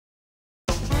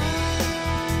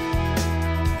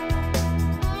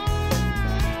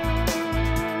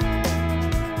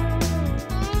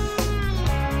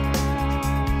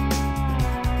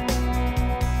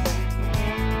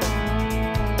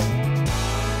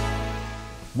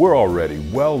We're already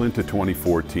well into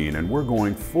 2014 and we're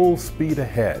going full speed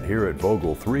ahead here at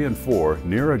Vogtle 3 and 4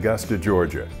 near Augusta,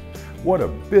 Georgia. What a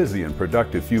busy and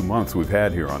productive few months we've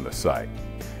had here on the site.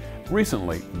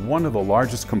 Recently, one of the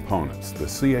largest components, the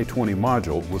CA-20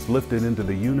 module, was lifted into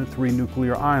the Unit 3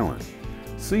 nuclear island.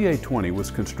 CA-20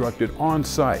 was constructed on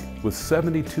site with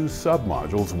 72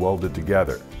 submodules welded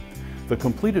together. The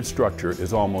completed structure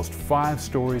is almost 5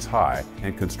 stories high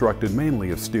and constructed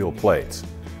mainly of steel plates.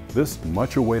 This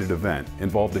much-awaited event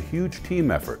involved a huge team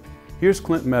effort. Here's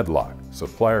Clint Medlock,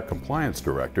 Supplier Compliance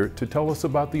Director, to tell us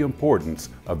about the importance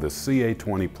of the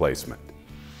CA-20 placement.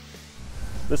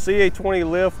 The CA-20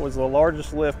 lift was the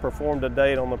largest lift performed to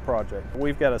date on the project.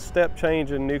 We've got a step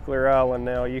change in Nuclear Island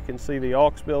now. You can see the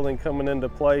aux building coming into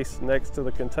place next to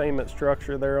the containment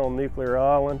structure there on Nuclear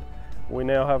Island. We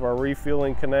now have our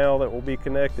refueling canal that will be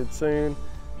connected soon.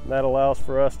 That allows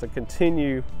for us to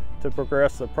continue to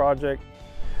progress the project.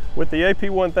 With the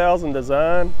AP1000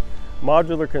 design,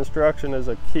 modular construction is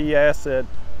a key asset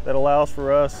that allows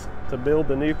for us to build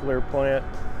the nuclear plant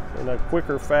in a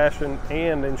quicker fashion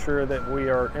and ensure that we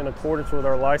are in accordance with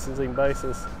our licensing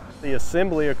basis. The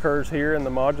assembly occurs here in the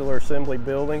modular assembly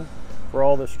building for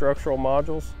all the structural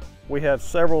modules. We have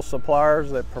several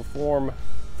suppliers that perform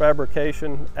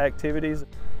fabrication activities.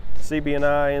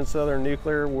 CB&I and Southern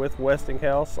Nuclear with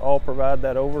Westinghouse all provide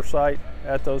that oversight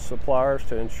at those suppliers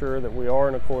to ensure that we are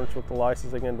in accordance with the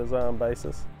licensing and design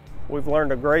basis. We've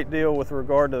learned a great deal with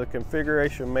regard to the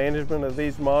configuration management of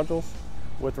these modules,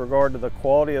 with regard to the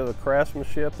quality of the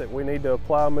craftsmanship that we need to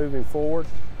apply moving forward.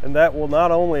 And that will not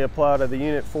only apply to the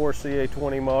Unit 4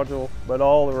 CA-20 module, but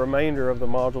all the remainder of the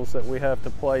modules that we have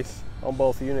to place on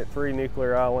both Unit 3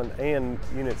 Nuclear Island and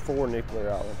Unit 4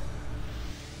 Nuclear Island.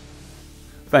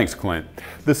 Thanks, Clint.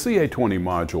 The CA-20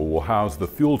 module will house the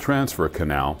fuel transfer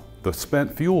canal, the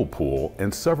spent fuel pool,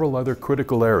 and several other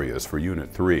critical areas for Unit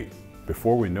 3.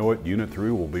 Before we know it, Unit 3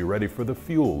 will be ready for the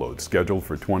fuel load scheduled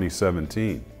for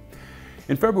 2017.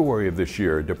 In February of this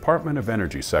year, Department of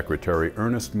Energy Secretary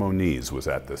Ernest Moniz was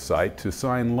at the site to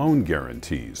sign loan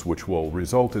guarantees, which will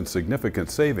result in significant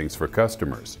savings for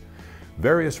customers.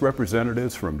 Various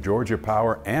representatives from Georgia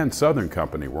Power and Southern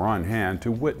Company were on hand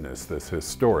to witness this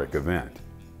historic event.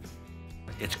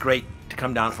 It's great to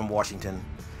come down from Washington,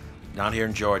 down here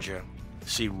in Georgia,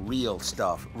 see real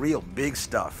stuff, real big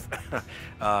stuff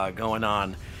going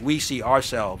on. We see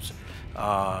ourselves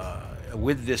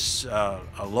with this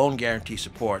loan guarantee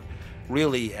support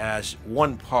really as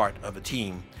one part of a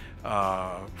team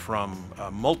from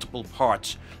multiple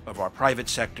parts of our private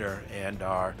sector and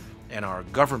our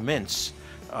governments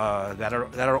that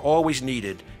are always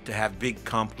needed to have big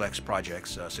complex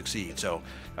projects succeed. So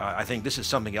I think this is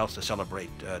something else to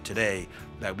celebrate today,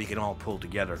 that we can all pull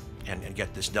together and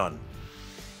get this done.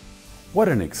 What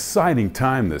an exciting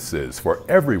time this is for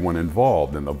everyone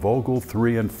involved in the Vogtle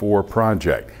 3 and 4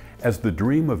 project, as the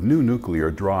dream of new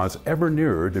nuclear draws ever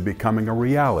nearer to becoming a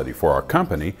reality for our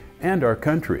company and our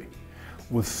country.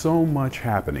 With so much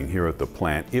happening here at the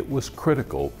plant, it was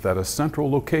critical that a central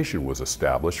location was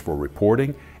established for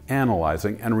reporting,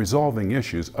 analyzing, and resolving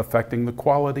issues affecting the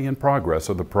quality and progress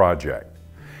of the project.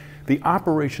 The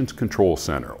Operations Control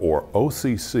Center, or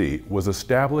OCC, was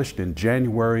established in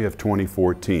January of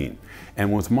 2014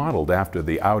 and was modeled after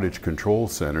the outage control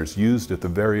centers used at the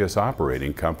various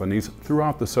operating companies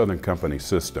throughout the Southern Company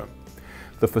system.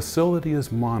 The facility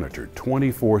is monitored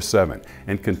 24/7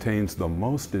 and contains the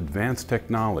most advanced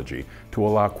technology to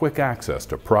allow quick access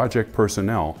to project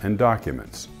personnel and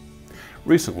documents.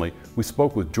 Recently, we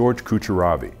spoke with George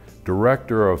Kucheravi,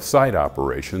 Director of Site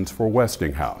Operations for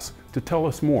Westinghouse, to tell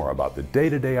us more about the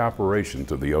day-to-day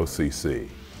operations of the OCC.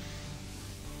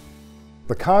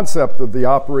 The concept of the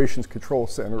Operations Control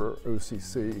Center, or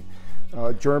OCC,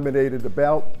 germinated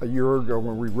about a year ago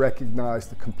when we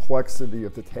recognized the complexity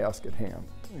of the task at hand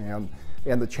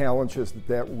and the challenges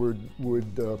that would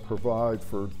provide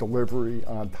for delivery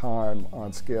on time,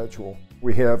 on schedule.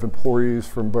 We have employees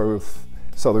from both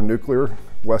Southern Nuclear,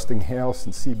 Westinghouse,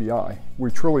 and CBI.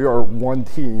 We truly are one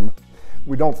team.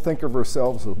 We don't think of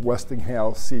ourselves as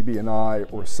Westinghouse, CB&I,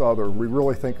 or Southern. We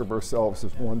really think of ourselves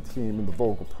as one team in the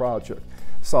Vogtle project,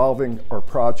 solving our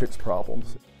project's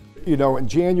problems. You know, in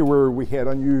January we had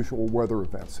unusual weather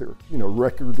events here. You know,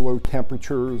 record low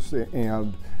temperatures,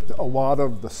 and a lot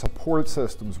of the support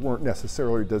systems weren't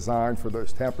necessarily designed for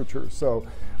those temperatures. So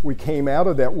we came out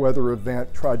of that weather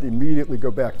event, tried to immediately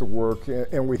go back to work,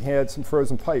 and we had some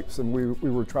frozen pipes, and we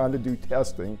were trying to do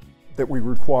testing that we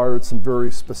required some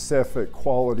very specific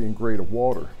quality and grade of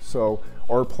water. So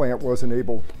our plant wasn't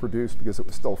able to produce because it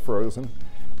was still frozen.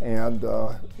 And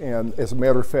as a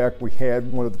matter of fact, we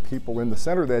had one of the people in the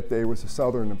center that day was a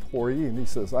Southern employee, and he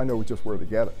says, I know just where to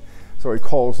get it. So he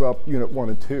calls up Unit 1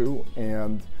 and 2,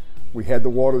 and we had the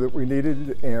water that we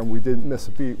needed, and we didn't miss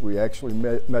a beat. We actually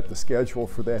met the schedule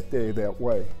for that day that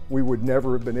way. We would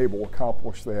never have been able to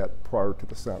accomplish that prior to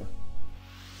the center.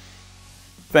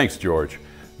 Thanks, George.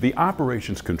 The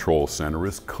Operations Control Center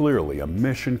is clearly a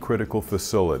mission-critical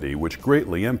facility which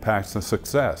greatly impacts the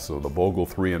success of the Vogtle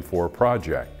 3 and 4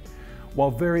 project.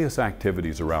 While various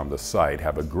activities around the site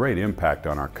have a great impact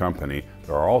on our company,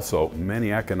 there are also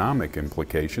many economic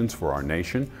implications for our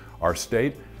nation, our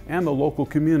state, and the local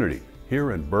community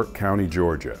here in Burke County,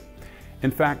 Georgia.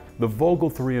 In fact, the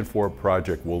Vogtle 3 and 4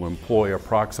 project will employ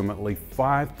approximately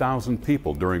 5,000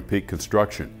 people during peak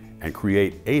construction and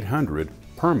create 800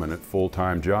 permanent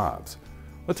full-time jobs.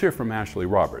 Let's hear from Ashley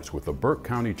Roberts with the Burke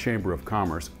County Chamber of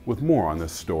Commerce with more on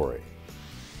this story.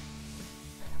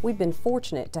 We've been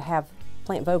fortunate to have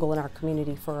Plant Vogtle in our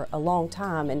community for a long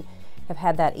time and have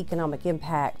had that economic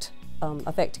impact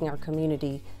affecting our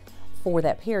community for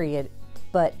that period.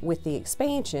 But with the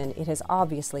expansion, it has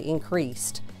obviously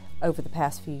increased over the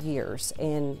past few years,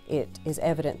 and it is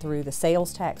evident through the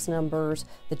sales tax numbers,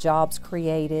 the jobs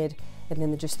created, and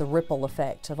then just the ripple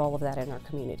effect of all of that in our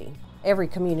community. Every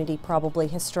community probably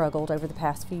has struggled over the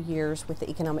past few years with the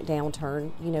economic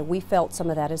downturn. You know, we felt some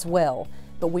of that as well,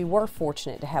 but we were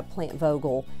fortunate to have Plant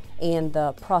Vogtle and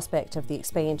the prospect of the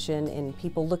expansion and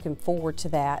people looking forward to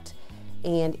that.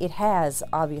 And it has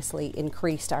obviously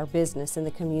increased our business in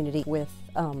the community with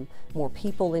more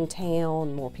people in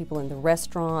town, more people in the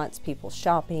restaurants, people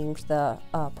shopping, the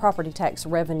property tax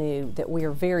revenue that we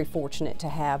are very fortunate to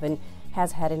have and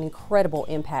has had an incredible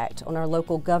impact on our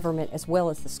local government as well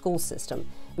as the school system.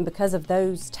 And because of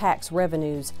those tax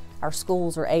revenues, our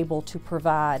schools are able to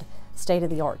provide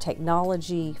state-of-the-art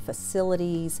technology,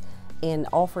 facilities, and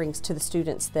offerings to the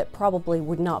students that probably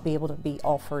would not be able to be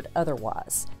offered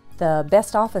otherwise. The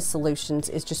Best Office Solutions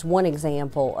is just one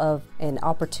example of an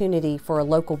opportunity for a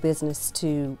local business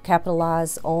to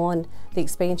capitalize on the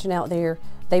expansion out there.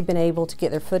 They've been able to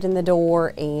get their foot in the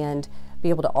door and be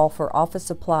able to offer office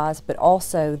supplies, but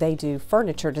also they do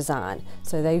furniture design.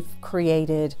 So they've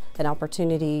created an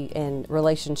opportunity and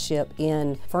relationship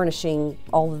in furnishing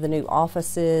all of the new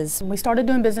offices. We started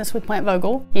doing business with Plant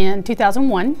Vogtle in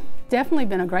 2001. Definitely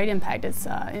been a great impact. It's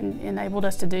enabled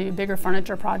us to do bigger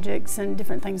furniture projects and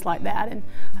different things like that, and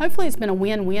hopefully it's been a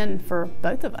win-win for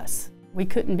both of us. We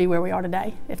couldn't be where we are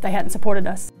today if they hadn't supported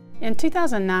us. In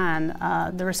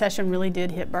 2009, the recession really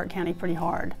did hit Burke County pretty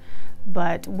hard.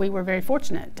 But we were very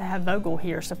fortunate to have Vogtle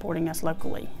here supporting us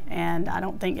locally. And I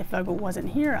don't think if Vogtle wasn't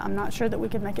here, I'm not sure that we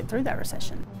could make it through that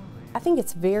recession. I think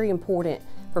it's very important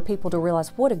for people to realize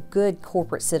what a good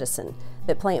corporate citizen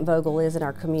that Plant Vogtle is in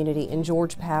our community, and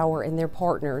George Power and their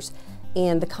partners,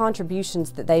 and the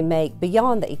contributions that they make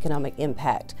beyond the economic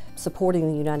impact, supporting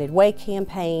the United Way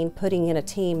campaign, putting in a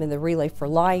team in the Relay for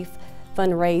Life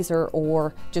fundraiser,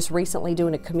 or just recently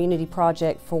doing a community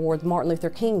project for Martin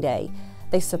Luther King Day.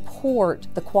 They support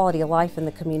the quality of life in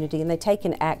the community and they take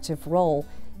an active role.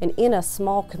 And in a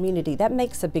small community, that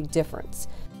makes a big difference.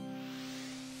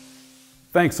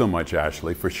 Thanks so much,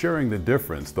 Ashley, for sharing the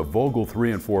difference the Vogtle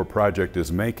 3 and 4 project is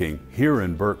making here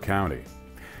in Burke County.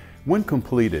 When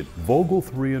completed, Vogtle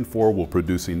 3 and 4 will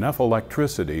produce enough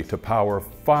electricity to power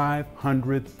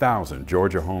 500,000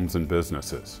 Georgia homes and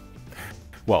businesses.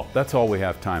 Well, that's all we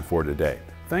have time for today.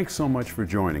 Thanks so much for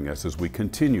joining us as we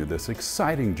continue this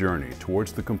exciting journey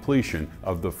towards the completion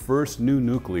of the first new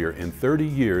nuclear in 30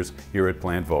 years here at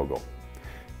Plant Vogtle.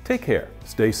 Take care,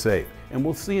 stay safe, and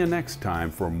we'll see you next time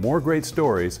for more great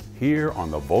stories here on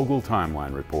the Vogtle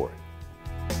Timeline Report.